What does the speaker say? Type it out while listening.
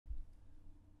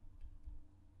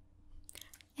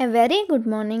A very good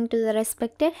morning to the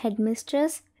respected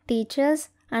headmistress, teachers,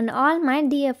 and all my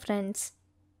dear friends.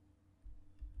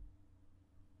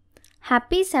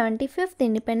 Happy 75th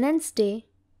Independence Day.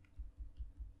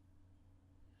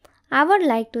 I would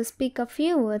like to speak a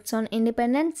few words on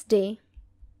Independence Day.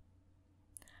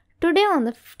 Today, on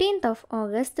the 15th of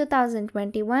August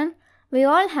 2021, we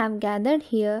all have gathered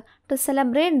here to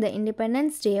celebrate the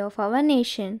Independence Day of our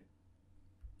nation.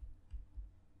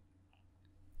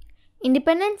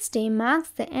 Independence Day marks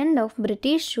the end of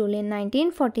British rule in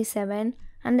 1947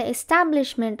 and the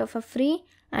establishment of a free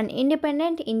and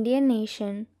independent Indian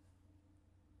nation.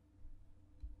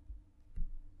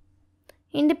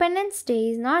 Independence Day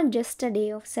is not just a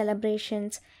day of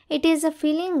celebrations, it is a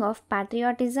feeling of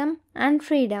patriotism and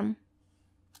freedom.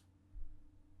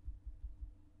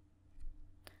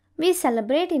 We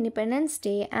celebrate Independence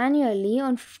Day annually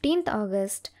on 15th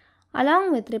August.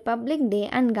 Along with Republic Day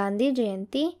and Gandhi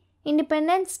Jayanti,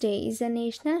 Independence Day is a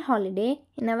national holiday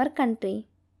in our country.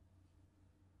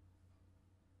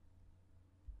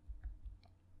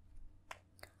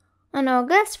 On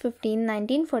August 15,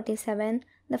 1947,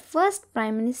 the first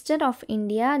Prime Minister of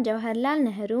India, Jawaharlal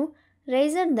Nehru,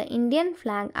 raised the Indian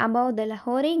flag above the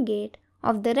Lahore Gate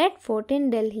of the Red Fort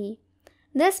in Delhi.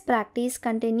 This practice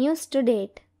continues to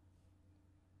date.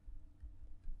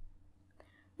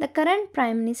 The current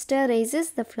Prime Minister raises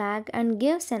the flag and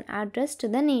gives an address to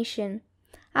the nation.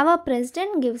 Our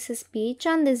President gives a speech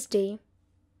on this day.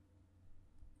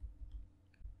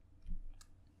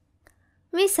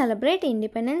 We celebrate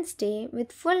Independence Day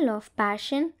with full of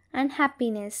passion and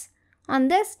happiness. On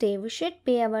this day, we should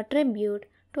pay our tribute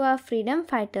to our freedom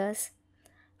fighters.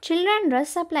 Children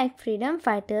dress up like freedom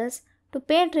fighters to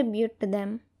pay tribute to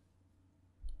them.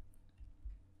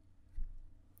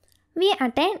 We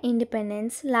attain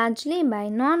independence largely by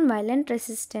non-violent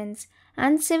resistance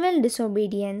and civil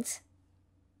disobedience.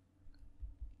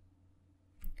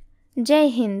 Jai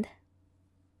Hind.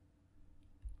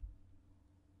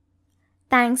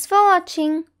 Thanks for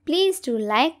watching. Please do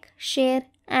like, share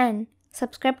and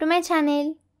subscribe to my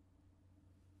channel.